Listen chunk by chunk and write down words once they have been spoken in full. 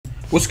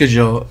What's good,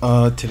 y'all?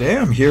 Today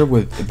I'm here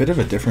with a bit of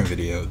a different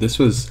video. This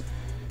was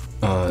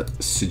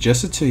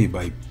suggested to you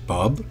by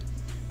Bub.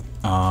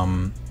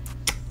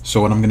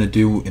 So what I'm gonna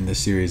do in this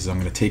series is I'm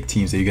gonna take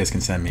teams that you guys can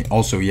send me.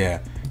 Also, yeah,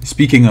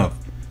 speaking of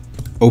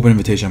open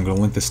invitation, I'm gonna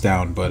link this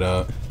down,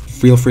 but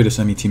feel free to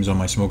send me teams on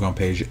my Smoke On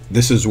page.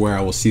 This is where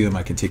I will see them.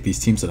 I can take these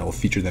teams and I will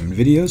feature them in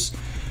videos.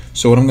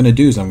 So what I'm gonna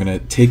do is I'm gonna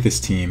take this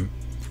team.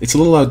 It's a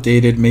little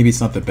outdated, maybe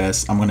it's not the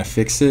best. I'm gonna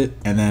fix it,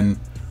 and then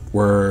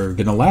we're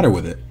gonna ladder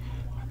with it.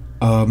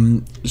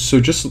 So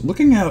just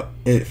looking at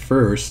it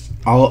first,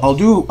 I'll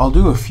do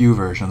a few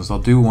versions. I'll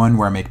do one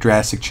where I make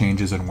drastic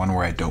changes and one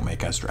where I don't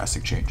make as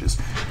drastic changes.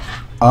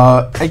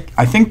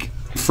 I think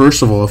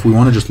first of all, if we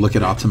want to just look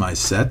at optimized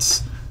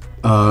sets,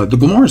 the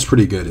Glimmora is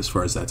pretty good as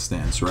far as that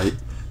stands, right?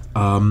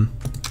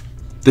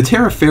 The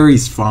Terra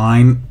Fairy's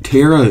fine.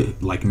 Terra,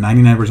 like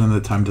 99% of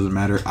the time, doesn't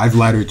matter. I've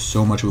laddered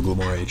so much with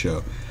Glimmora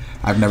HO.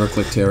 I've never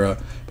clicked Terra,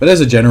 but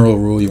as a general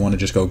rule, you want to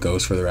just go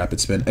Ghost for the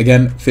rapid spin.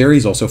 Again,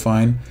 Fairy's also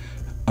fine.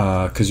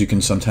 Because you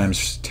can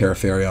sometimes Terra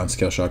Fairy on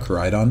Scale Shot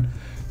Koraidon.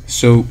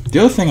 So the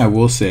other thing I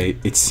will say,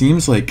 it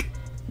seems like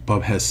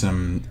Bub has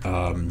some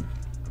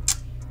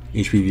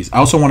HPVs. I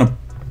also want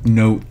to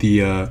note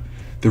the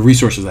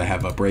resources I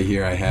have up right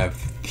here.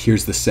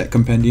 Here's the set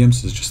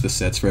compendiums. This is just the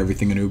sets for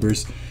everything in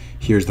Ubers.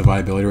 Here's the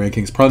viability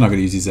rankings. Probably not going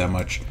to use these that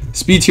much.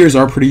 Speed tiers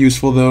are pretty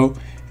useful though,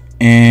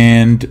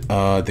 and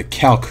the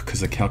calc, because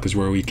the calc is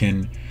where we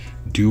can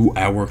do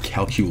our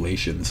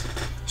calculations.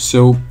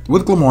 So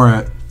with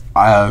Glimmora,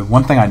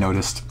 one thing I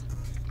noticed,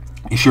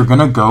 if you're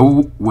gonna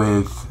go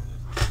with,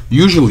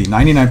 usually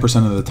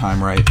 99% of the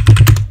time, right,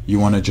 you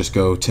want to just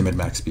go timid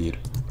max speed.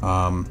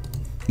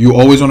 You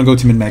always want to go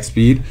timid max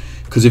speed,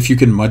 because if you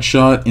can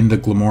mudshot in the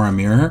Glimmora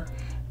mirror,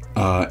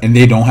 and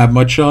they don't have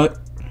mudshot,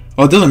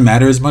 well, it doesn't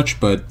matter as much,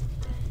 but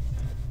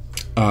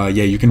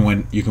yeah, you can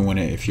win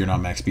it if you're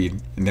not max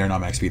speed and they're not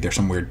max speed. They're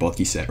some weird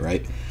bulky set,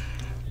 right?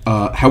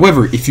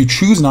 However, if you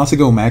choose not to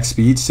go max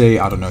speed, say,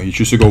 I don't know, you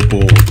choose to go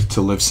bold to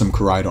live some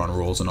Koraidon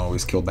rolls and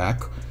always kill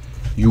back,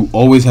 you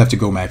always have to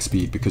go max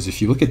speed, because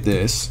if you look at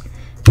this,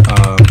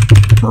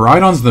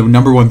 Miraidon's the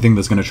 #1 thing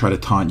that's going to try to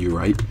taunt you,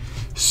 right?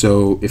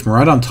 So if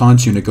Miraidon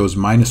taunts you and it goes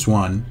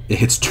 -1, it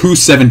hits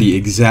 270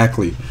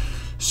 exactly.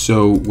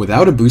 So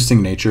without a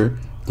boosting nature,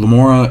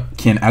 Glimmora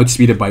can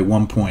outspeed it by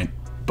 1 point,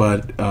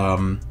 but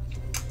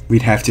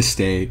we'd have to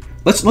stay.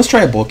 Let's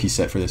try a bulky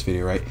set for this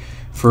video, right?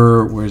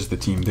 Where's the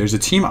team? There's a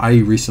team I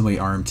recently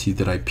RMT'd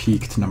that I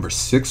peaked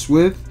 #6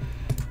 with.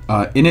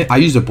 In it, I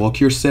used a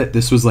bulkier set.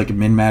 This was like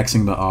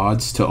min-maxing the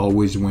odds to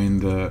always win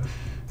the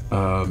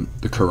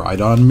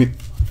Koraidon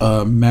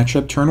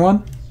matchup turn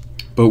 1.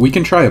 But we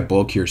can try a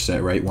bulkier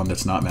set, right? One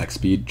that's not max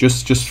speed,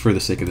 just for the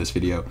sake of this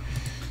video.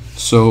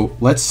 So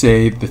let's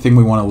say the thing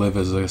we want to live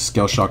is a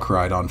Scale Shot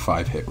Koraidon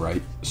 5-hit,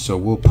 right? So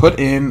we'll put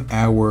in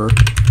our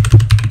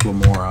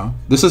Glimmora.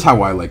 This is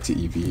how I like to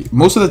EV.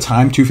 Most of the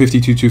time,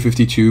 252,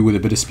 252 with a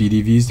bit of speed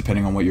EVs,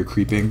 depending on what you're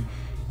creeping.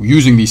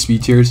 Using these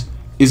speed tiers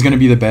is going to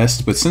be the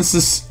best, but since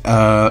this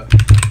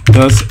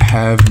does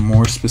have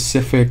more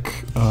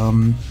specific,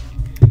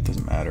 it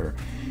doesn't matter.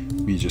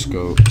 We just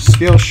go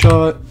Scale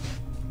Shot.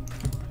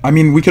 I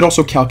mean, we could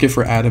also calc it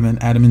for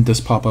Adamant. Adamant does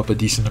pop up a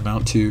decent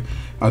amount too.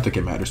 I don't think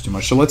it matters too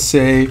much. So let's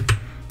say,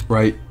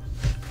 right,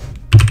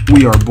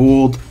 we are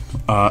bold.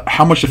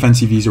 How much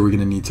defense EVs are we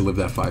going to need to live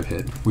that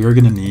 5-hit? We are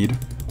going to need,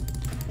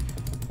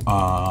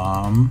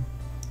 how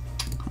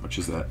much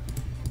is that?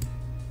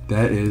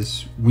 That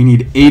is, we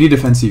need 80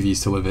 defense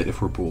EVs to live it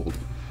if we're bold.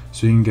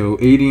 So you can go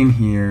 80 in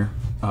here,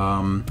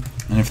 and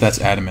if that's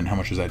Adamant, how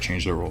much does that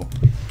change the roll?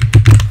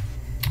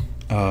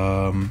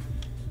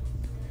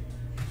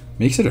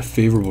 Makes it a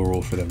favorable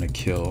roll for them to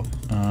kill.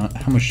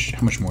 How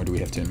much more do we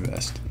have to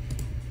invest?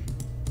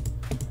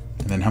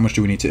 And then how much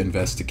do we need to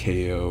invest to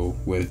KO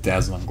with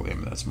Dazzling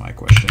Gleam? That's my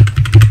question.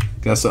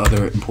 That's the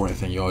other important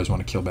thing. You always want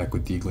to kill back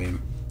with D-Gleam.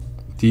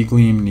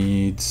 D-Gleam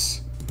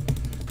needs...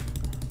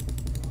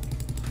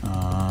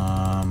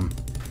 well,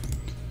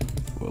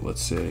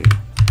 let's say...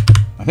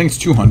 I think it's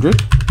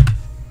 200.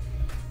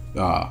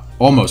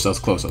 Almost. That was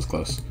close. That was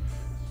close.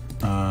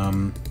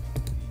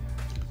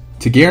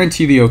 To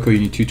guarantee the Oko, you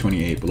need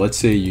 228. But let's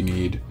say you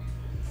need...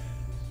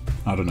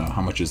 I don't know,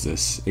 how much is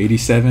this?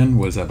 87?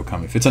 What does that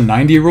become? If it's a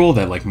 90 roll,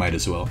 that like might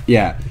as well.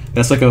 Yeah,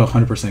 that's like a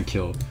 100%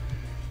 kill.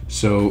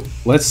 So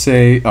let's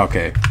say,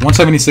 okay,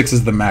 176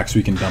 is the max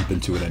we can dump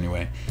into it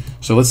anyway.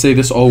 So let's say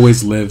this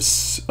always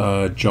lives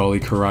Jolly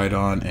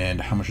Koraidon,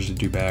 and how much does it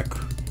do back?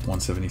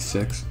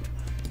 176.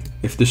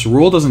 If this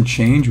roll doesn't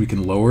change, we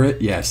can lower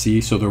it. Yeah, see,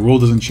 so the roll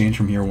doesn't change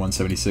from here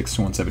 176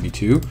 to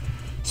 172.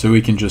 So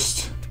we can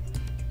just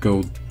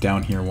go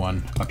down here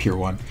 1, up here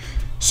 1.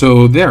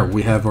 So there,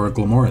 we have our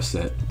Glimmora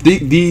set.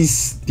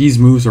 These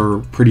moves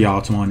are pretty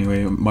optimal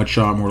anyway.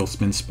 Mudshot, Mortal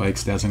Spin,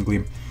 Spikes, Dazzling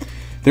Gleam.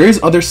 There is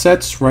other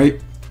sets,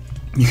 right?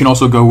 You can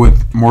also go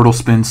with Mortal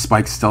Spin,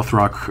 Spikes, Stealth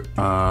Rock,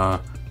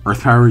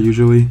 Earth Power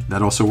usually.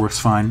 That also works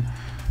fine.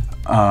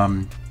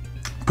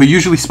 But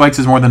usually Spikes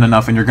is more than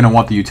enough, and you're going to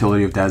want the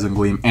utility of Dazzling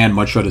Gleam, and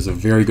Mudshot is a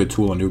very good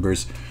tool in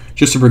Ubers.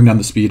 just to bring down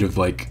the speed of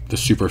like the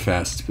super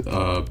fast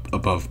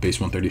above base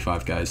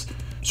 135 guys.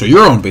 So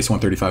your own base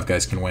 135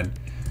 guys can win.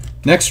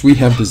 Next, we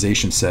have the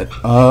Zacian set.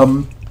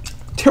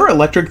 Terra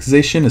Electric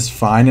Zacian is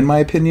fine in my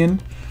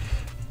opinion.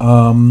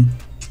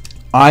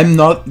 I'm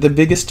not the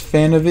biggest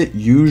fan of it.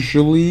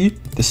 Usually,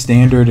 the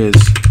standard is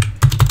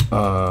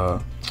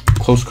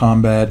close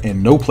combat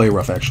and no play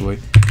rough, actually.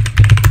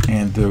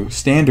 And the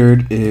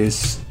standard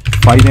is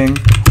fighting.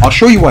 I'll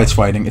show you why it's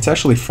fighting. It's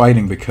actually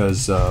fighting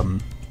because...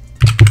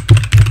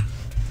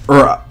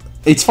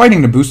 it's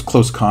fighting to boost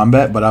close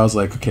combat, but I was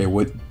like, okay,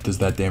 what does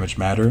that damage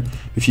matter?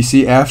 If you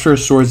see, after a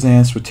Swords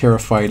Dance with Terra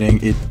fighting,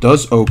 it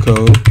does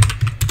Oko.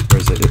 Where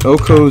is it? It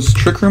Oko's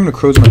Trick Room,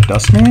 Necrozma,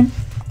 Dustman.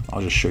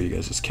 I'll just show you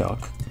guys this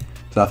calc.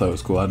 So I thought it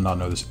was cool. I did not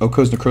know this.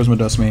 Oko's Necrozma,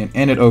 Dustman,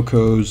 and it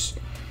Oko's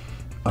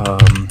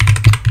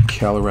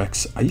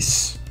Calyrex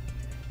Ice.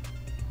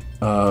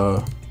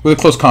 With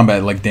a close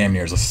combat, like damn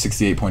near, it's a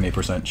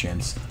 68.8%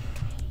 chance.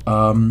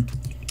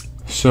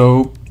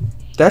 So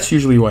that's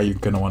usually why you're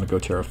going to want to go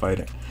Terra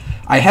fighting.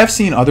 I have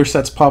seen other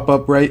sets pop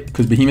up, right?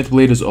 Because Behemoth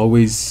Blade is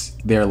always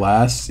there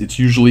last. It's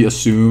usually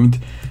assumed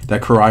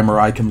that Karai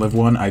Mirai can live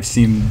one. I've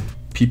seen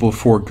people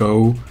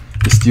forego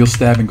the Steel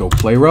Stab and go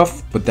Play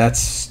Rough, but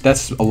that's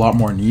a lot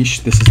more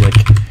niche. This is like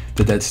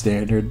the dead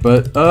standard.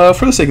 But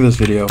for the sake of this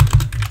video,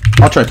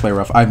 I'll try Play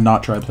Rough. I've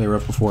not tried Play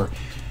Rough before.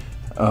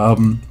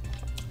 The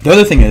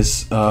other thing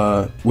is,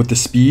 with the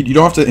speed, you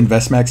don't have to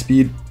invest max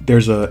speed.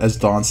 There's a, as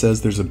Dawn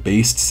says, there's a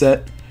based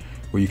set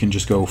where you can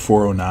just go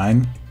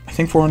 409. I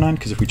think 409,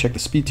 because if we check the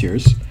speed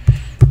tiers,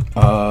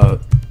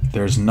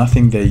 there's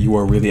nothing that you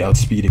are really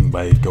outspeeding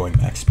by going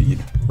max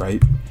speed,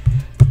 right?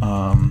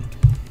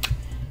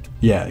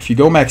 Yeah, if you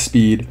go max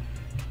speed,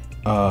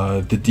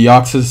 the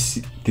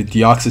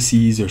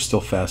Deoxyces are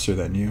still faster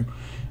than you,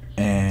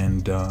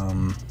 and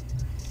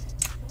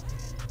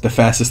the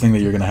fastest thing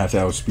that you're going to have to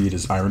outspeed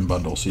is Iron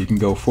Bundle. So you can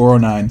go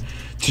 409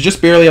 to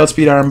just barely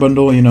outspeed Iron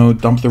Bundle, you know,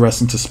 dump the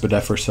rest into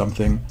Spadef or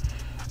something.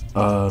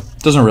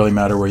 Doesn't really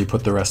matter where you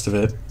put the rest of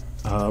it.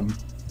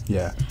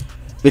 Yeah.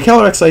 The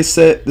Calyrex Ice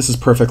set, this is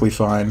perfectly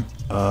fine.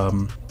 I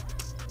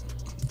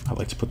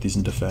like to put these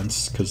in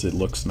defense because it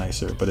looks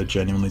nicer, but it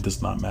genuinely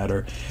does not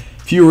matter.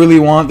 If you really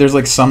want, there's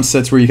like some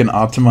sets where you can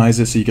optimize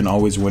it so you can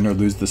always win or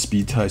lose the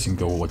speed ties. You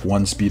can go like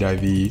 1 speed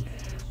IV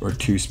or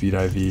 2 speed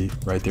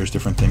IV, right? There's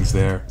different things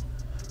there.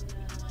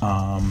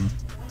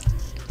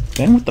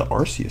 Then with the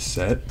Arceus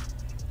set,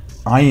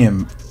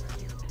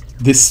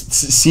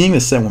 seeing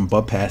this set when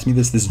Bub passed me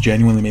this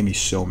genuinely made me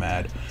so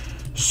mad.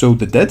 So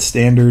the dead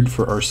standard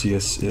for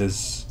Arceus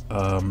is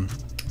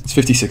it's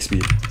 56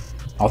 speed.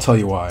 I'll tell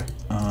you why.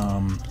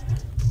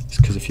 It's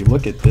because if you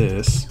look at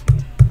this,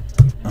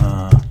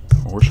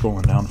 we're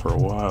scrolling down for a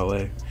while,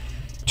 eh?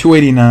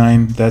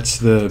 289, that's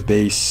the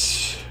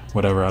base,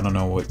 whatever, I don't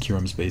know what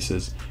Kyurem's base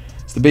is.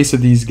 It's the base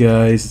of these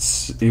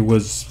guys. It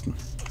was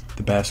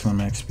the Basculin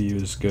max speed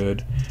was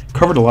good.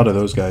 Covered a lot of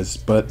those guys,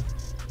 but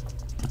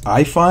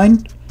I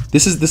find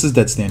this is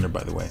dead standard,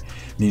 by the way.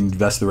 You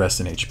invest the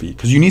rest in HP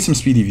because you need some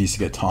speed EVs to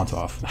get Taunt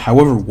off.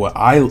 However, what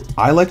I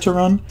like to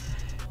run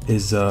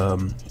is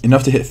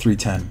enough to hit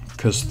 310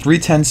 because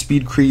 310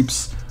 speed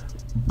creeps,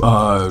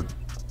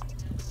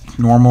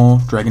 normal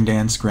Dragon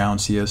Dance, Ground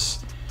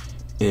CS.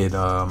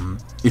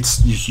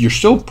 You're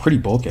still pretty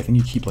bulky. I think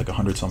you keep like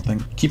 100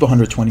 something. Keep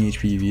 120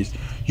 HP EVs.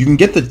 You can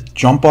get the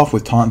jump off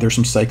with Taunt. There's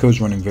some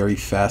Psychos running very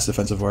fast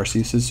defensive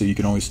Arceuses, so you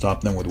can always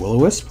stop them with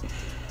Will-O-Wisp.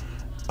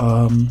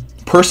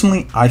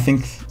 Personally, I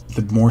think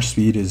the more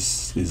speed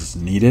is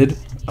needed.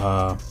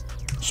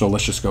 So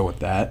let's just go with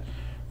that,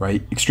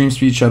 right? Extreme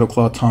Speed, Shadow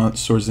Claw, Taunt,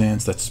 Swords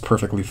Dance. That's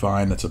perfectly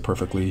fine. That's a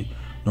perfectly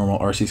normal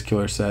Arceus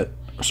killer set.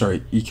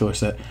 Sorry, E-Killer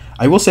set.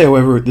 I will say,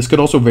 however, this could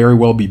also very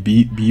well be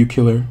BU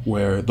Killer,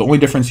 where the only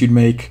difference you'd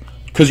make,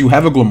 because you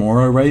have a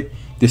Glimmora, right?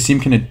 This team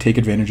can take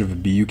advantage of a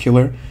BU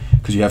Killer,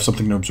 because you have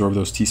something to absorb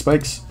those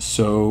T-Spikes.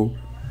 So,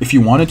 if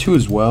you wanted to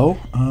as well,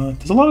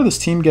 does a lot of this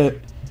team get...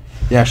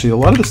 Yeah, actually, a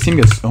lot of this team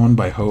gets owned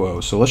by Ho-Oh,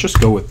 so let's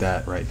just go with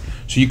that, right?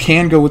 So you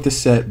can go with this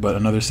set, but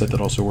another set that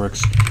also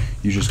works,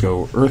 you just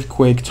go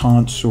Earthquake,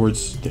 Taunt,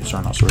 Swords...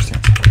 Sorry, not Swords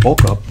Dance.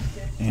 Bulk Up.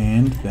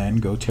 And then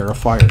go Terra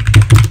Fire.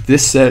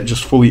 This set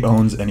just fully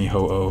owns any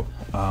Ho-Oh.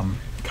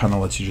 Kind of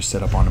lets you just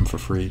set up on him for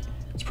free.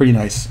 It's pretty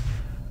nice.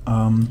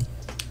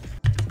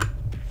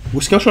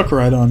 With Scale Shock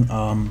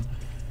Rhydon,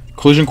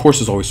 Collision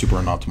Course is always super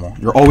unoptimal.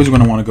 You're always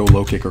going to want to go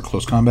Low Kick or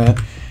Close Combat.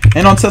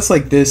 And on sets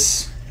like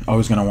this,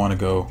 always going to want to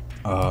go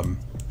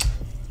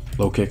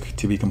Low Kick,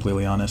 to be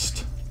completely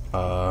honest.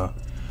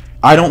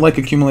 I don't like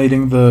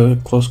accumulating the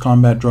close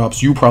combat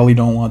drops. You probably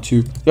don't want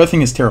to. The other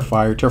thing is Terra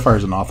Fire. Terra Fire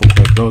is an awful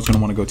pick. Those going to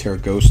want to go Terra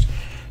Ghost.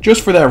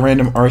 Just for that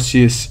random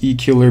Arceus,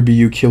 E-Killer,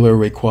 BU Killer,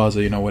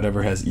 Rayquaza, you know,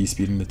 whatever has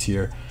E-Speed in the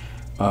tier.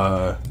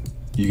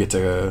 You get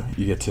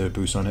to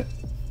boost on it.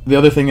 The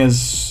other thing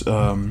is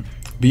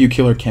BU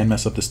Killer can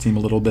mess up this team a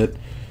little bit.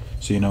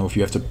 So, you know, if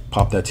you have to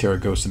pop that Terra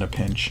Ghost in a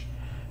pinch.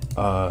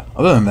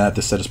 Other than that,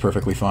 this set is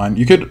perfectly fine.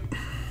 You could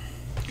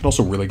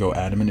also really go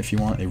Adamant if you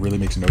want. It really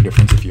makes no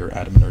difference if you're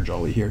Adamant or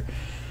Jolly here.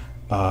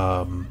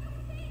 The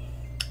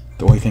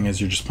The only thing is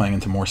you're just playing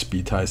into more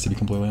speed ties, to be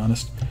completely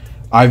honest.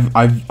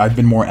 I've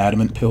been more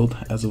adamant pilled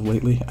as of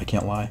lately, I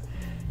can't lie.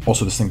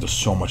 Also, this thing does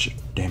so much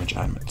damage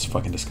adamant. It's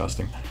fucking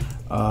disgusting.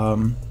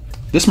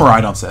 This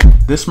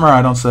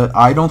Miraidon set,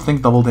 I don't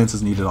think Double Dance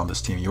is needed on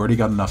this team. You already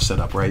got enough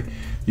setup, right?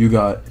 You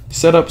got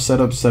setup.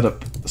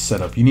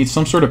 You need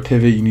some sort of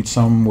pivot. You need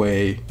some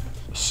way,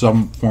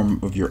 some form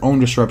of your own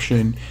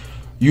disruption.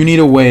 You need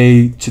a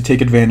way to take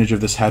advantage of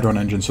this Hadron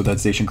engine so that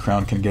Zacian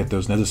Crown can get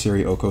those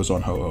necessary Okos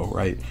on Ho-Oh,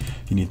 right?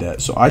 You need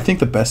that. So I think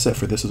the best set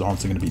for this is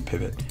honestly going to be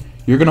Pivot.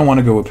 You're going to want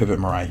to go with Pivot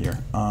Mirai here.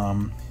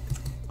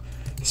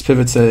 This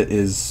Pivot set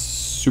is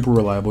super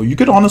reliable. You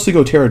could honestly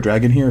go Terra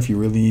Dragon here if you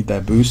really need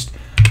that boost.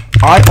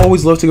 I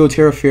always love to go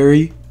Terra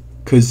Fairy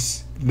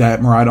because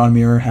that Miraidon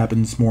mirror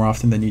happens more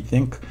often than you'd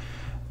think.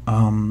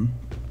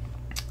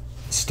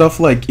 Stuff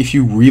like if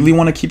you really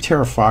want to keep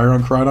Terra Fire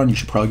on Koraidon, you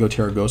should probably go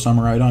Terra Ghost on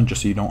Miraidon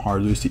just so you don't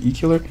hard lose to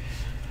E-Killer.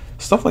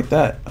 Stuff like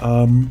that.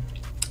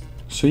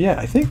 So yeah,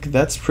 I think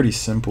that's pretty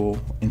simple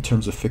in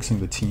terms of fixing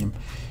the team.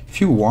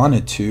 If you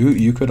wanted to,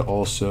 you could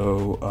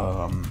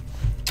also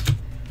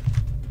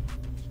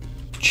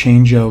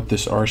change out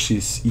this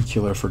Arceus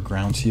E-Killer for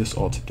Groundseus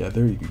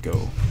altogether. You could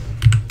go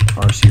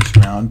Arceus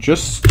Ground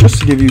just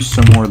to give you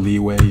some more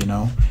leeway, you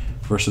know,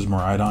 versus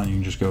Miraidon. You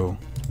can just go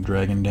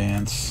Dragon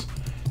Dance.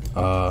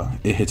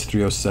 It hits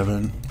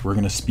 307. We're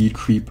gonna speed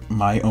creep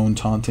my own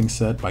taunting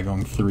set by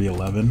going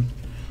 311.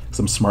 Because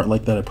I'm smart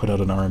like that. I put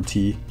out an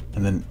RMT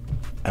and then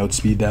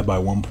outspeed that by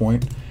 1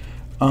 point.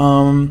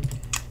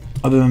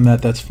 Other than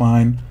that, that's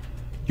fine.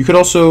 You could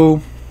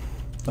also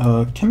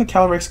can the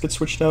Calyrex get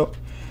switched out?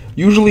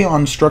 Usually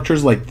on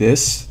structures like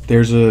this,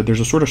 there's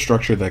a sort of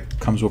structure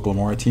that comes with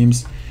Glimmora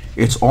teams.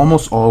 It's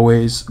almost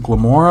always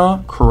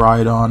Glimmora,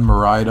 Koraidon,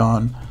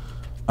 Miraidon,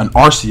 an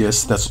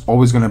Arceus that's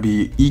always going to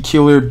be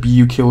E-Killer,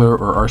 BU-Killer,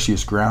 or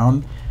Arceus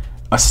Ground.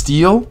 A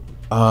Steel,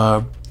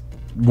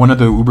 one of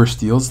the Uber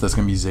Steels that's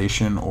going to be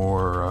Zacian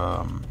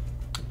or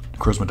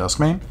Charisma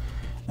Duskmane.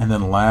 And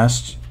then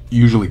last,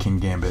 usually King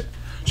Gambit.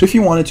 So if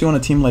you wanted to on a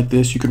team like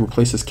this, you could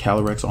replace this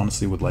Calyrex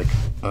honestly with like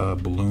a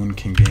Balloon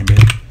King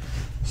Gambit.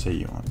 Say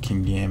you want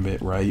King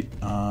Gambit, right?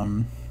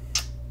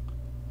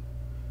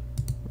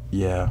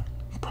 Yeah,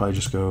 probably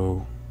just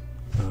go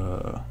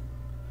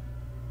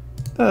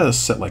a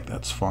set like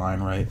that's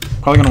fine, right?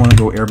 Probably gonna want to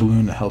go Air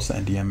Balloon. It helps the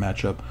NDM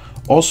matchup.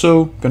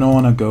 Also gonna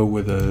want to go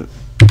with a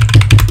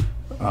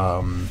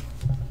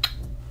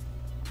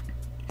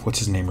what's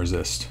his name,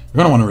 Resist.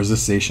 You're gonna want to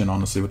resist Zacian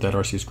honestly with that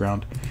Arceus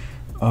Ground.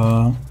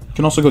 You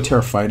can also go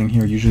Terra Fighting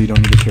here. Usually you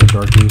don't need a Terra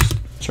Dark boost.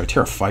 Sorry,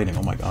 Terra Fighting,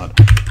 oh my god.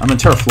 I'm in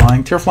Terra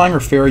Flying. Terra Flying or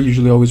Fairy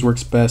usually always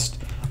works best.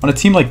 On a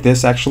team like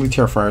this, actually,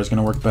 Terra Fire is going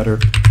to work better.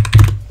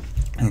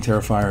 And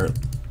Terra Fire...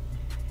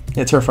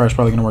 Yeah, Terra Fire is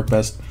probably going to work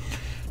best.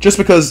 Just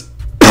because...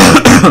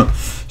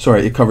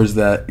 sorry, it covers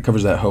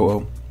that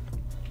Ho-Oh.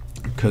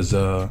 Because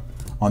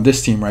on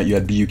this team, right, you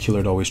had BU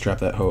Killer to always trap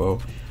that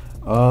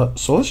Ho-Oh.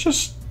 So let's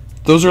just...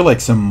 Those are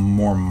like some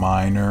more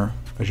minor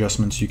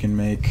adjustments you can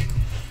make.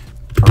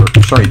 Or,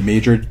 sorry,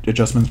 major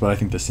adjustments, but I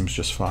think this seems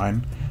just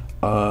fine.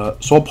 So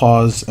I'll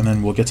pause, and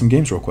then we'll get some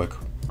games real quick.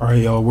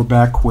 Alright, y'all, we're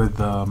back with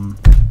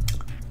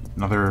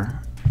another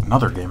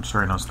game.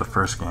 Sorry, no, it's the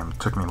first game. It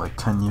took me like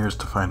 10 years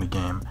to find a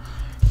game.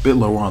 A bit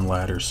lower on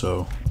ladder,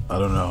 so I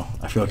don't know.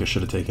 I feel like it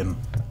should have taken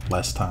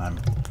less time.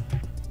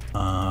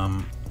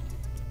 I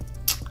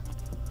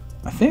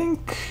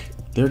think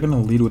they're going to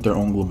lead with their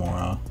own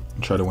Glimmora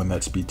and try to win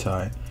that speed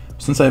tie.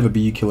 Since I have a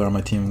BU Killer on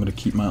my team, I'm going to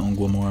keep my own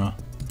Glimmora.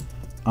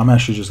 I'm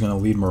actually just going to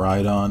lead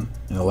Miraidon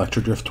and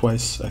Electric Drift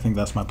twice. I think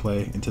that's my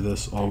play into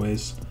this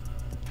always.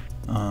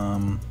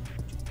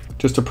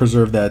 Just to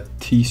preserve that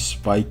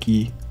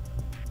T-Spiky.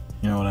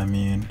 You know what I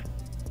mean?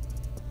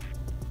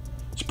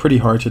 It's pretty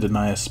hard to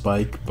deny a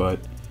Spike, but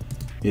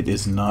it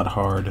is not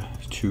hard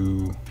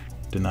to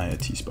deny a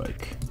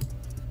T-Spike.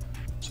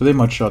 So they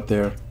Mud Shot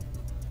there,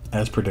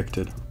 as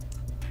predicted.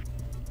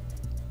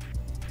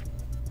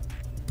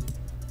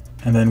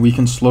 And then we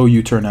can slow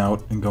U-turn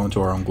out and go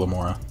into our own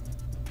Glimmora.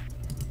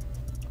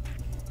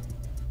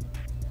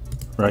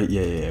 Right,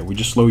 yeah. We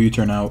just slow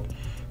U-turn out.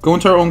 Go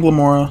into our own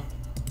Glimmora.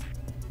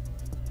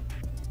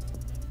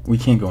 We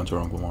can't go into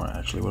our own Glimmora,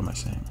 actually. What am I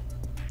saying?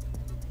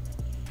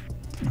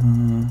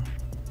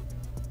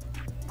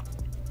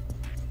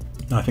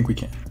 No, I think we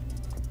can.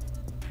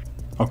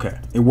 Okay,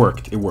 it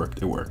worked.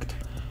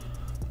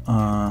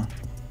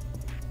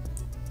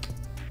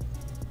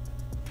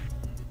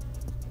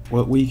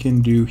 What we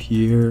can do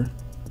here...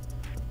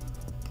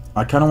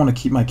 I kind of want to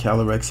keep my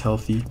Calyrex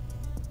healthy.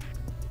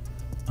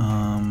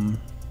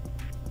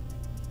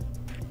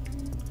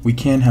 We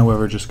can,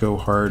 however, just go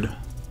hard.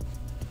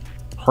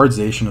 Hard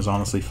Zacian is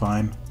honestly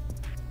fine.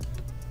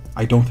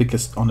 I don't think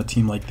it's on a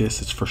team like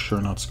this, it's for sure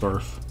not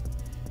Scarf.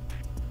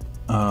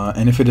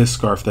 And if it is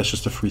Scarf, that's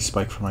just a free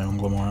spike for my own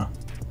Glimmora.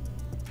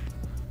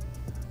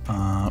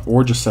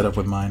 Or just set up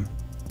with mine.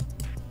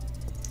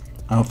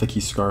 I don't think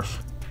he's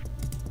Scarf.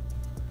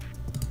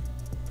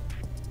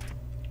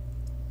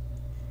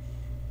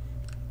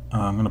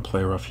 I'm going to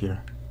play rough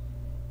here.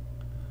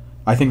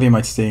 I think they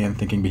might stay in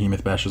thinking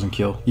Behemoth Bash doesn't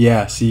kill.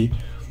 Yeah, see,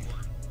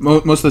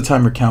 most of the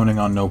time you're counting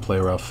on no play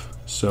rough.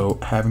 So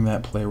having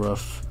that play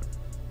rough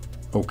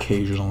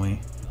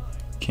occasionally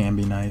can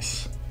be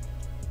nice.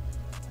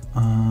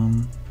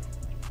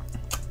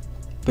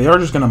 They are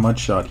just going to mud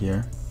shot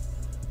here.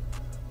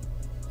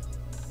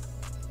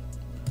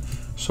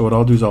 So what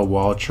I'll do is I'll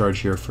wall charge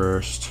here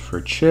first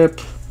for chip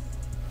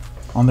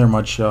on their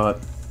mud shot.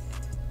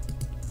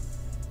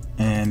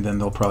 And then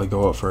they'll probably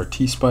go out for a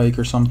T-spike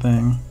or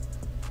something.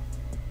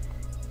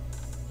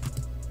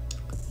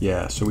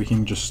 Yeah, so we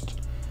can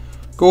just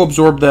go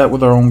absorb that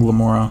with our own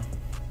Glimmora,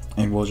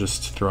 and we'll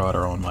just throw out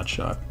our own mud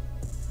shot.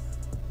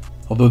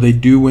 Although they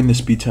do win the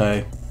speed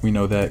tie, we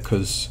know that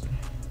because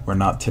we're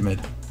not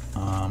timid.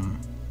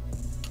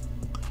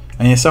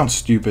 I mean, it sounds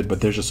stupid, but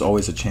there's just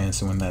always a chance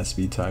to win that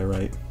speed tie,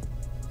 right?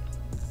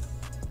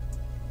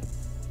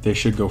 They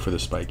should go for the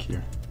spike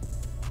here.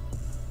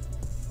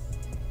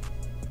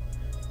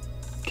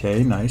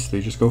 Okay, nice.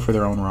 They just go for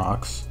their own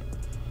rocks.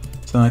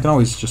 So then I can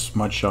always just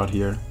mud shot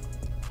here.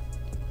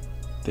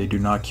 They do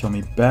not kill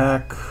me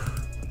back.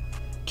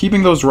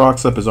 Keeping those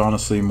rocks up is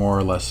honestly more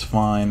or less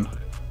fine.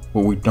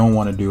 What we don't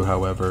want to do,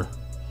 however,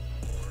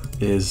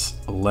 is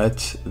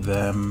let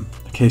them...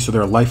 Okay, so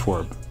they're a life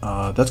orb.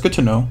 That's good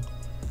to know.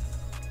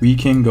 We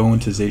can go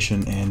into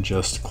Zacian and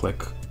just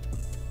click.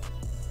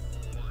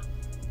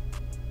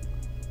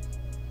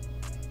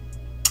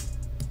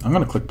 I'm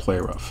going to click play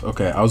rough.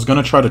 Okay, I was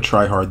going to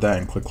try hard that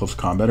and click close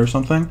combat or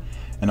something,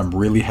 and I'm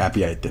really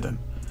happy I didn't.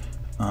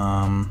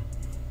 On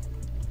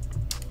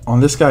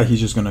this guy,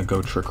 he's just going to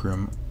go Trick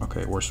Room.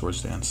 Okay, or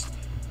Swords Dance.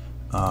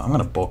 I'm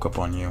going to bulk up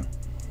on you,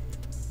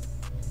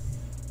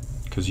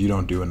 because you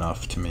don't do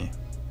enough to me.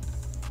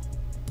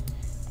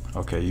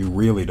 Okay, you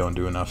really don't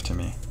do enough to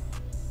me.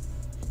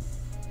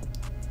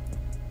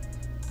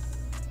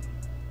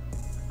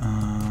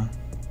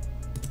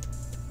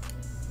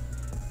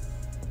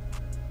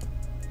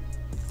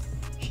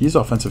 He's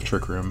offensive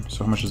Trick Room,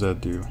 so how much does that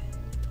do?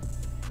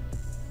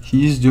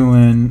 He's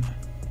doing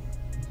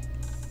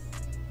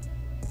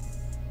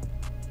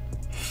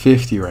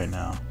 50 right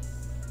now.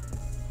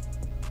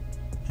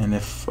 And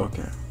if,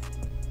 okay.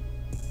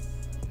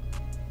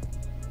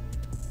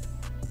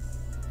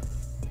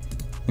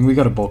 I think we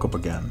gotta bulk up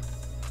again.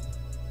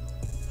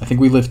 I think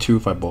we live 2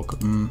 if I bulk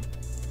up.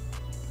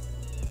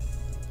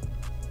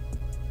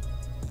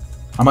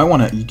 I might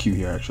want to EQ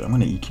here, actually. I'm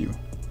gonna EQ.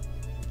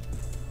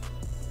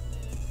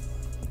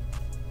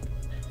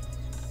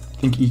 I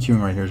think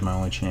EQing right here is my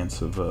only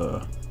chance of,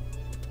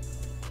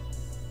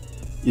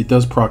 it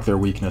does proc their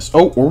weakness.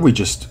 Oh, or we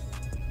just,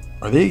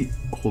 are they,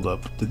 hold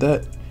up, did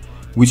that,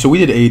 so we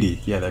did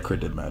 80. Yeah, that crit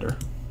did matter.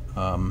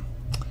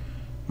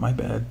 My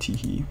bad,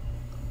 teehee.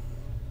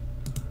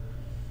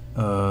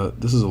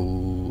 This is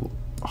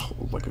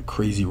like a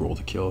crazy roll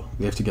to kill.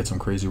 They have to get some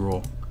crazy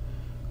roll.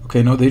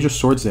 Okay, no, they just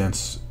Swords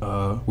Dance,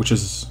 which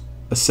is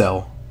a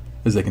sell,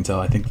 as they can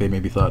tell. I think they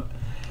maybe thought,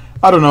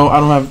 I don't know, I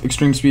don't have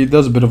extreme speed. That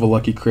was a bit of a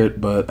lucky crit,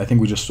 but I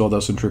think we just sold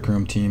out some Trick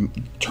Room team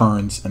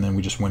turns, and then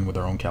we just win with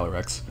our own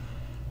Calyrex.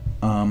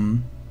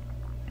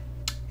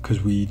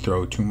 Because we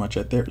throw too much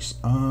at theirs.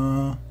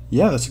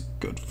 Yeah, that's a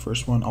good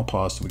first one. I'll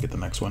pause till we get the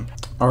next one.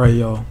 Alright,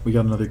 y'all, we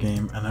got another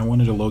game, and I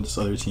wanted to load this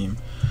other team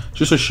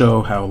just to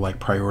show how, like,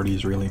 priority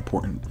is really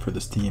important for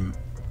this team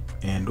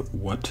and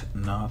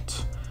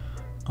whatnot.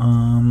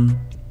 To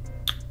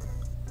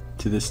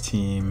this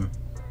team,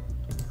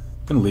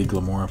 I'm gonna lead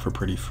Glimmora for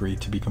pretty free,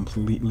 to be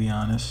completely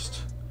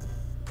honest.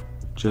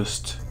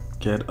 Just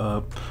get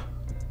up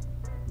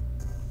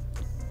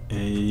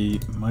a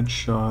mud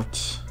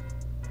shot,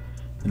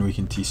 and we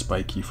can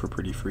T-Spikey for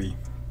pretty free.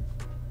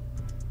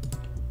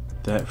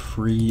 That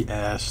free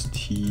ass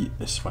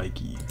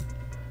T-Spikey.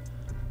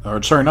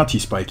 Or sorry, not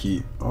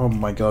T-Spikey. Oh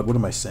my god, what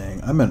am I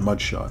saying? I meant mud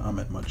shot. I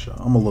meant mud shot.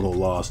 I'm a little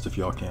lost if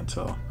y'all can't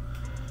tell.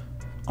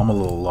 I'm a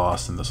little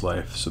lost in this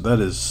life. So that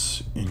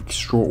is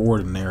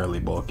extraordinarily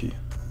bulky.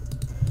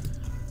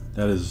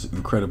 That is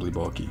incredibly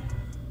bulky.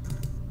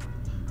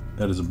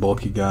 That is a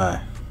bulky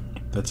guy.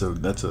 That's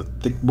a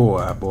thick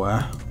boy.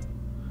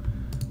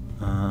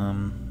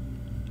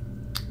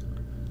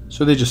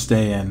 So they just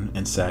stay in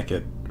and sack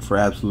it for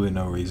absolutely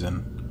no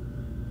reason.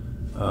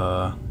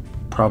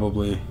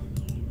 Probably,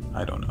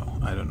 I don't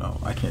know.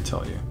 I can't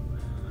tell you.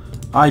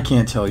 I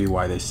can't tell you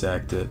why they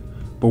sacked it.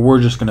 But we're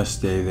just gonna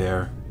stay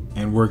there,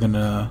 and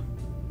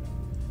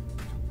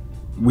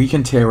we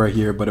can tear right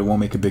here, but it won't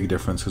make a big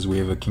difference because we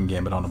have a King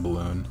Gambit on a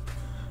balloon.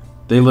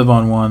 They live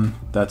on 1,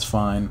 that's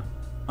fine.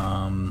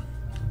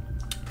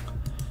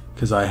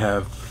 Because I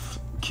have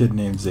kid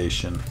named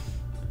Zacian.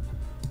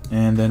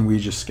 And then we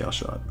just Scale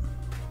Shot.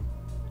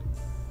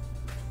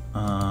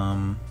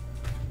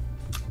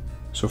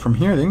 So from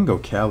here they can go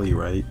Cali,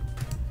 right?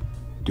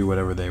 Do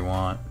whatever they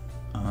want.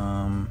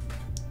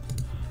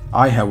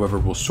 I, however,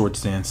 will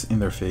Swords Dance in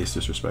their face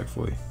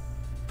disrespectfully.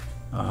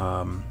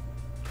 Okay,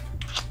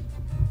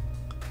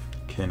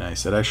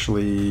 nice. That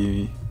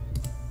actually,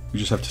 we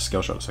just have to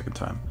Scale Shot a second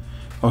time.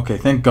 Okay,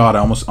 thank God. I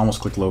almost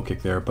clicked low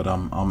kick there, but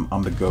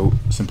I'm the GOAT,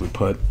 simply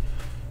put.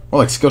 Well,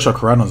 like Skillshot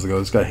Koraidon's ago,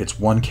 this guy hits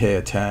 1k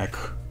attack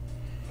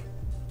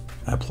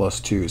at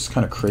 +2. It's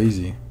kind of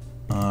crazy.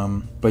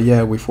 But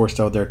yeah, we forced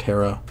out their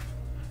Terra.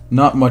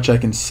 Not much I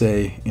can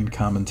say in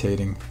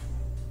commentating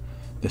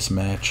this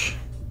match.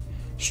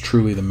 It's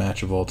truly the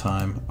match of all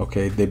time.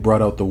 Okay, they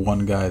brought out the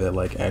one guy that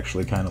like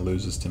actually kind of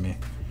loses to me.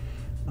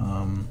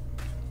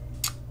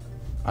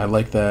 I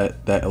like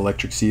that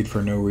Electric Seed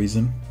for no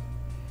reason.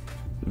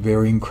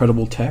 Very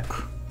incredible tech.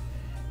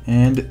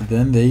 And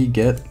then they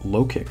get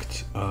low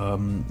kicked.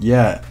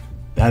 Yeah,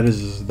 that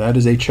is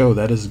HO.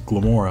 That is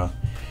Glimmora.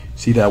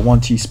 See that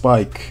one T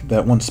spike,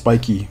 that one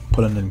spiky,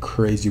 put in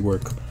crazy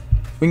work.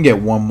 We can get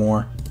one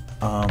more,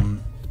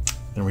 then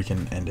we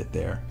can end it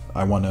there.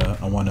 I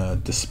wanna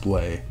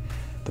display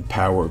the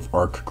power of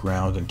Arc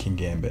Ground and King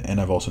Gambit, and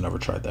I've also never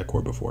tried that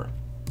core before.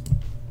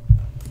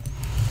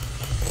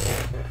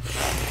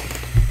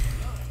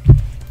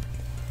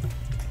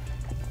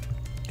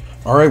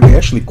 Alright, we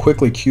actually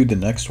quickly queued the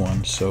next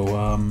one,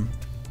 so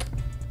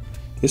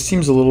this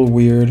seems a little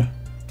weird.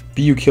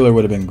 BU Killer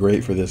would have been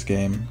great for this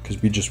game,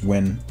 because we just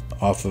win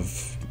off of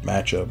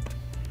matchup.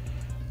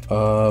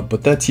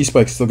 But that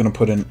T-Spike's still going to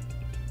put in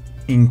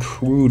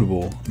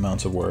incredible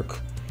amounts of work.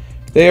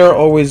 They are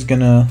always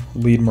going to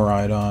lead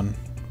Miraidon,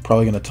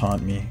 probably going to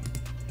taunt me.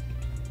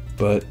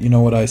 But you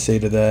know what I say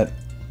to that?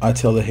 I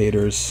tell the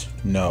haters,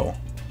 no.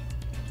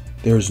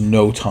 There's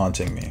no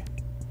taunting me.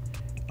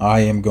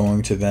 I am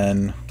going to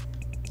then...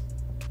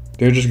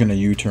 They're just going to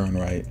U-turn,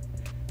 right?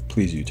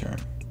 Please U-turn.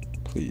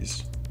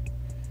 Please.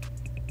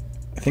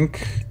 I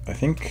think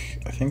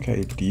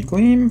I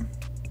D-Gleam?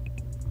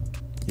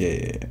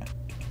 Yeah.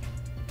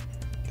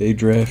 They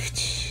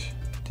drift,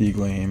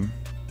 D-Gleam.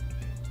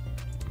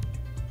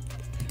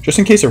 Just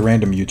in case a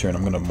random U-turn,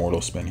 I'm going to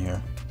Mortal Spin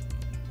here.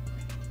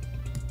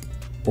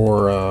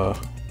 Or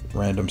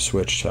random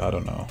switch to, I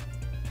don't know,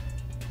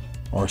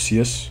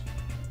 Arceus,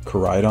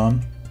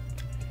 Koraidon,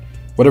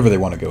 whatever they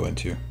want to go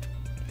into.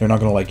 They're not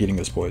going to like eating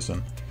this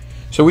poison.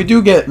 So we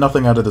do get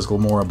nothing out of this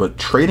Glimmora, but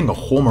trading a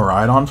whole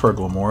Miraidon for a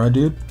Glimmora,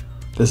 dude,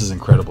 this is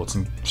incredible. It's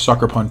in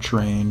Sucker Punch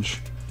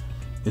range.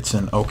 It's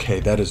in... Okay,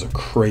 that is a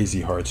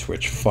crazy hard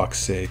switch. Fuck's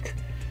sake.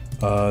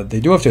 They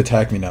do have to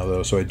attack me now,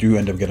 though, so I do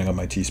end up getting up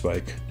my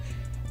T-Spike.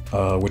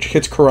 Which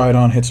hits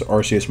Koraidon, hits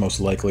Arceus most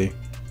likely.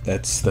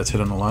 That's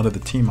hitting a lot of the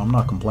team. I'm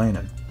not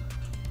complaining.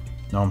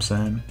 Know what I'm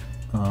saying?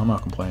 I'm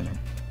not complaining.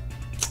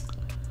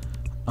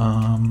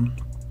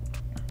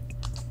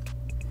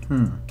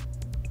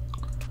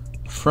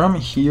 From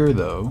here,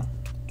 though,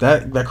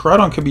 that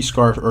Koraidon could be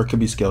Scarf or it could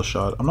be Scale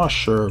Shot. I'm not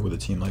sure with a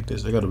team like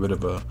this. They got a bit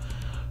of a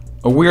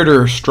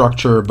weirder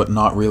structure, but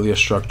not really a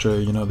structure.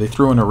 You know, they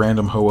threw in a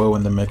random Ho-Oh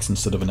in the mix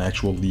instead of an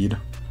actual lead.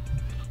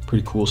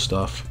 Pretty cool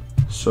stuff.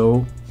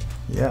 So,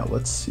 yeah,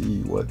 let's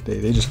see what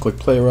they just click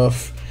Play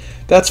Rough.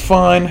 That's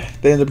fine.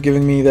 They end up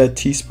giving me that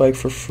T-Spike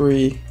for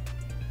free.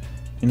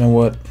 You know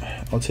what?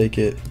 I'll take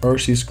it.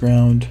 Arceus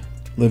Ground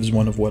lives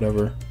one of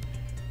whatever.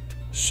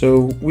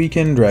 So we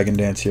can Dragon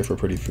Dance here for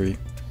pretty free.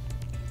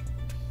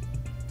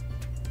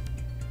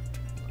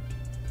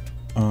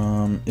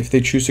 If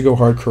they choose to go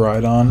hard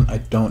Koraidon, I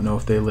don't know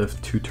if they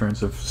live 2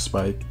 turns of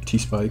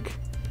T-Spike.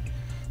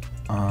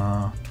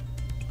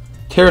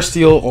 Terra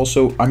Steel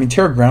also, I mean,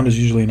 Terra Ground is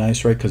usually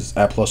nice, right? Because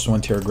at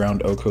 +1, Terra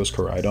Ground, Oko's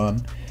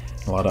Koraidon,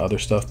 a lot of other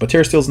stuff. But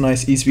Terra Steel's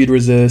nice. E-Speed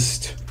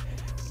resist,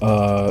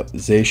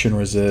 Zacian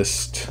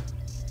resist,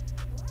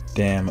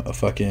 damn, a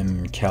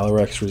fucking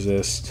Calyrex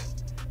resist.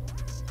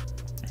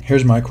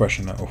 Here's my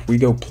question, though. If we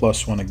go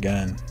 +1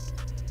 again,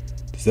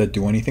 does that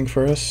do anything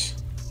for us?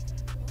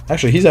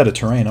 Actually, he's out of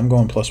terrain. I'm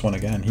going +1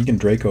 again. He can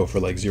Draco for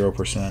like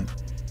 0%.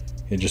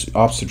 It just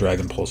opts to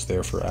Dragon Pulse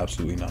there for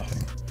absolutely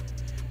nothing.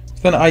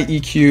 Then I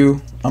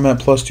EQ. I'm at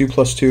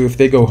 +2/+2. If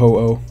they go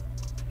Ho-Oh,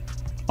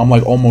 I'm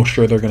like almost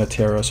sure they're going to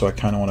Terra, so I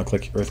kind of want to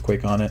click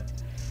Earthquake on it.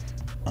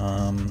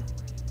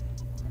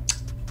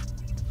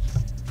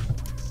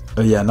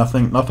 But yeah,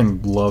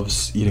 nothing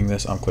loves eating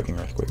this. I'm clicking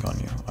Earthquake on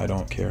you. I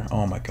don't care.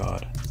 Oh my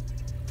god.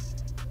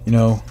 You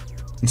know,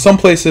 in some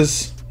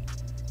places,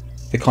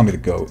 they call me the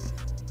GOAT.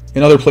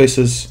 In other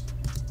places,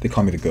 they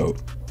call me the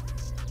GOAT.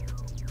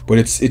 But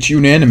it's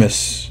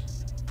unanimous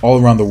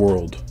all around the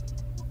world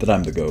that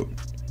I'm the GOAT.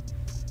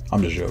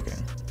 I'm just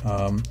joking.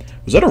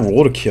 Was that a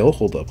roll to kill?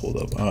 Hold up.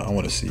 I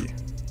want to see.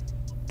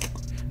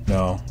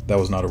 No, that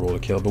was not a roll to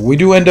kill. But we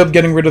do end up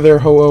getting rid of their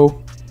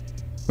Ho-Oh.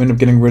 We end up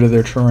getting rid of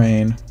their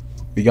terrain.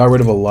 We got rid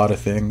of a lot of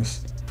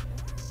things.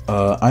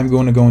 I'm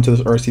going to go into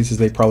this Arceus as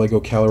they probably go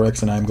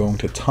Calyrex, and I'm going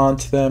to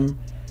taunt them.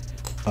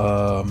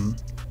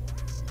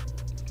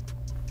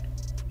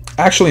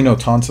 Actually, no,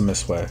 taunt's a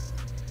misplay.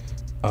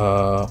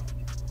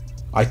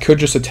 I could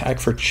just attack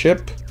for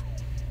chip,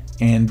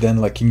 and then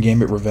like King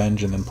Gambit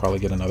Revenge, and then probably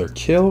get another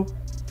kill.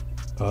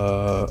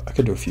 I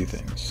could do a few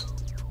things.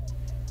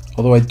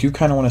 Although I do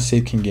kind of want to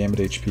save King Gambit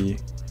HP,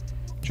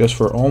 just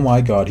for, oh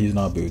my god, he's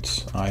not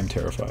Boots. I'm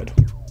terrified.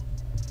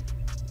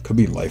 Could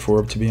be Life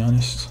Orb, to be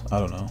honest. I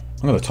don't know.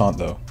 I'm going to taunt,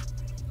 though.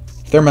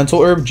 If they're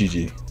Mental Herb,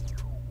 GG.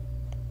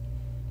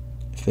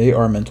 If they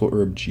are Mental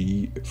Herb,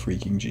 G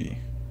freaking G.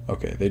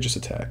 Okay, they just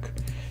attack.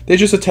 They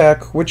just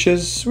attack, which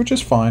is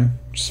fine.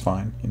 Which is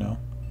fine, you know.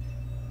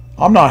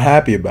 I'm not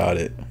happy about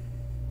it.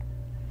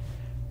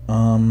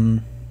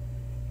 Kind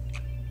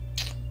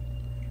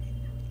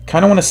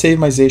of want to save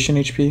my Zacian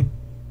HP.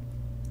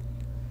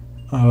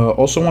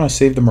 Also want to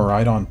save the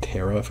Miraidon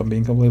Terra, if I'm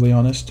being completely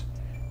honest.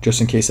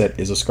 Just in case that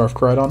is a Scarf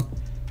Miraidon.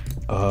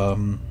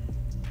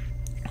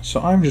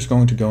 So I'm just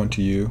going to go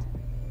into you.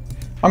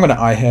 I'm going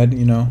to I-head,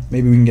 you know.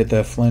 Maybe we can get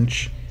that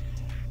flinch.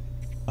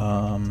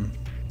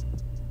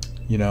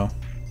 You know,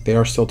 they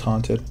are still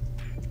taunted.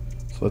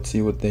 So let's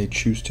see what they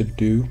choose to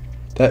do.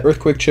 That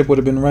Earthquake chip would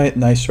have been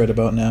nice right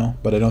about now,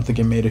 but I don't think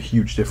it made a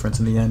huge difference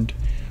in the end.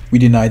 We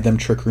denied them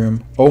Trick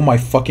Room. Oh my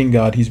fucking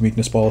god, he's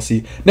Weakness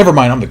Policy. Never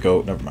mind, I'm the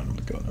GOAT. Never mind, I'm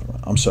the GOAT. Never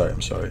mind. I'm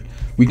sorry.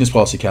 Weakness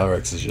Policy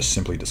Calyrex is just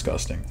simply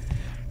disgusting.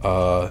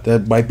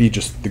 That might be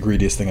just the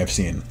greediest thing I've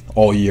seen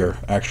all year,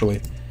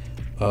 actually.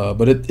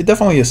 But it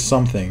definitely is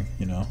something,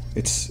 you know.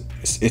 It's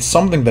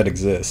something that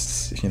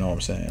exists, if you know what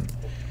I'm saying.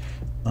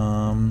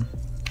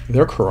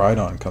 Their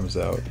Koraidon comes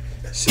out.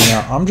 See,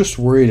 now, I'm just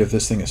worried if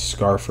this thing is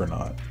Scarf or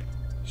not.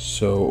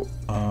 So,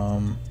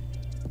 I'm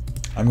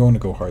going to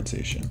go Hard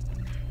Zacian.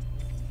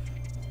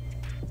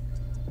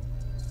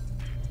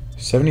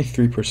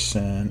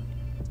 73%.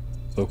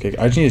 Okay,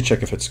 I just need to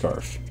check if it's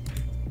Scarf.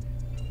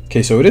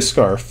 Okay, so it is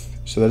Scarf,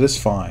 so that is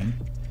fine.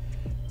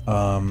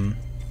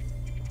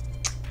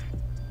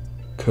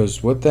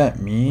 Because what that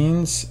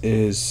means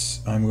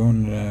is I'm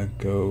going to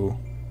go...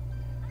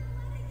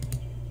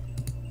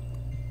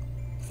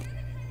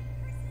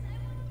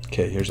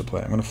 Okay, here's a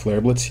play. I'm going to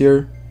Flare Blitz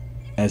here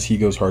as he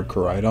goes Hard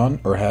Koraidon,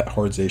 or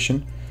Hard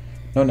Zacian.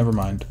 No, never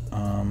mind.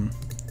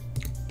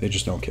 They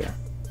just don't care.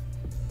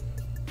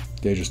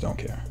 They just don't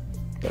care.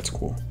 That's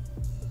cool.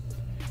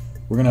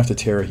 We're going to have to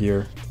Terra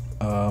here.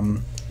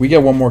 We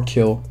get one more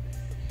kill.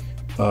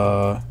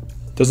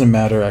 Doesn't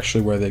matter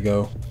actually where they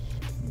go.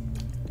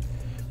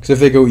 Because if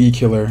they go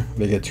E-Killer,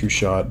 they get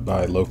 2-shot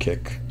by Low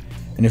Kick.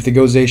 And if they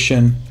go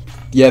Zacian,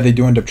 yeah, they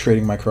do end up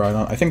trading my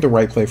Koraidon. I think the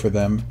right play for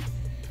them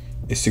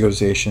is to go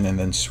Zacian and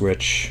then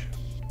switch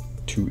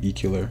to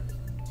E-Killer.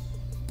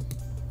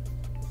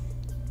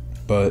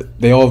 But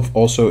they all have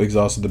also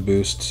exhausted the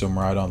boost, so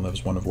Miraidon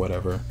lives one of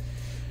whatever.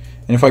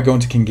 And if I go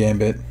into King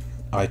Gambit,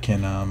 I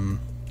can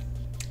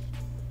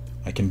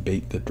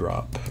bait the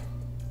drop.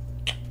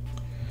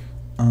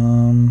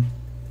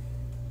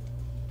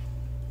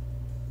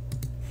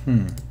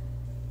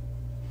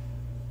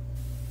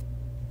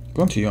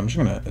 Going to you, I'm just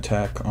gonna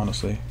attack,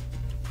 honestly.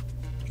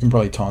 You can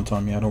probably taunt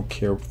on me, I don't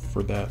care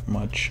for that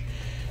much.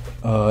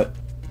 I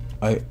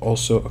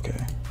also,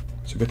 okay,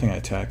 it's a good thing I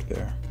attacked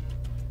there.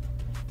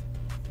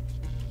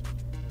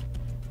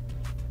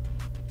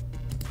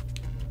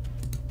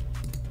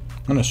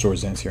 I'm gonna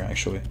Swords Dance here,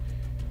 actually,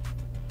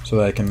 so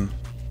that I can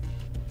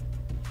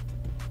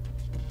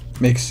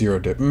make 0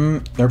 dip.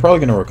 They're probably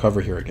gonna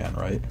recover here again,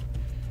 right?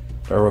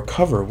 If I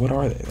recover, what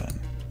are they then?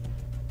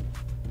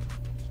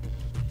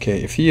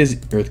 Okay, if he is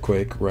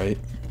Earthquake, right?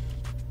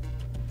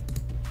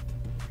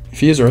 If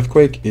he is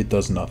Earthquake, it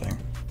does nothing.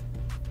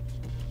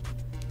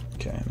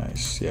 Okay,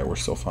 nice. Yeah, we're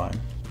still fine.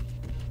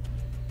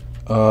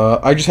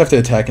 I just have to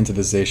attack into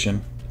the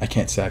Zacian. I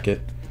can't sack it.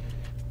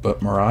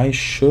 But Mirai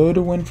should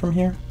win from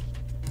here.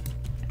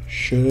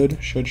 Should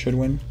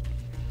win.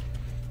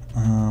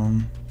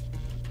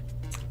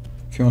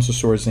 If he wants to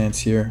Swords Dance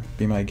here,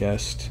 be my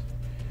guest.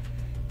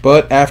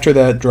 But after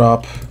that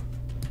drop,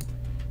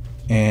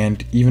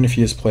 and even if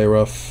he is Play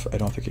Rough, I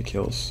don't think it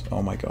kills.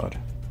 Oh my god.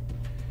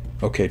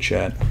 Okay,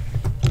 chat.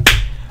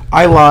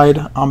 I lied.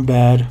 I'm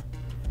bad.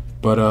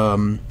 But,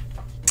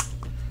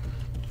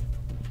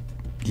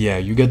 yeah,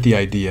 you get the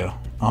idea.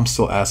 I'm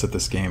still ass at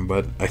this game,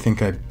 but I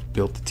think I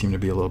built the team to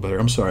be a little better.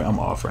 I'm sorry, I'm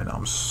off right now.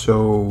 I'm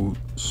so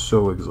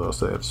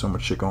exhausted. I have so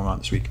much shit going on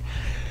this week.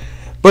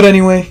 But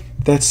anyway,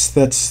 that's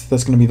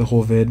gonna be the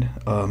whole vid.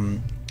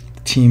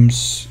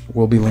 Teams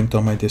will be linked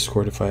on my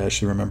Discord if I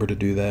actually remember to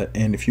do that.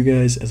 And if you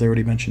guys, as I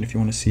already mentioned, if you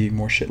want to see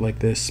more shit like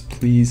this,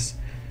 please,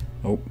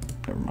 oh,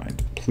 never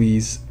mind.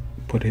 Please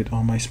put it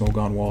on my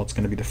Smogon wall. It's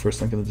gonna be the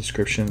first link in the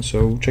description.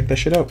 So check that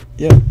shit out.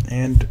 Yeah,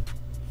 and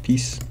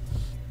peace.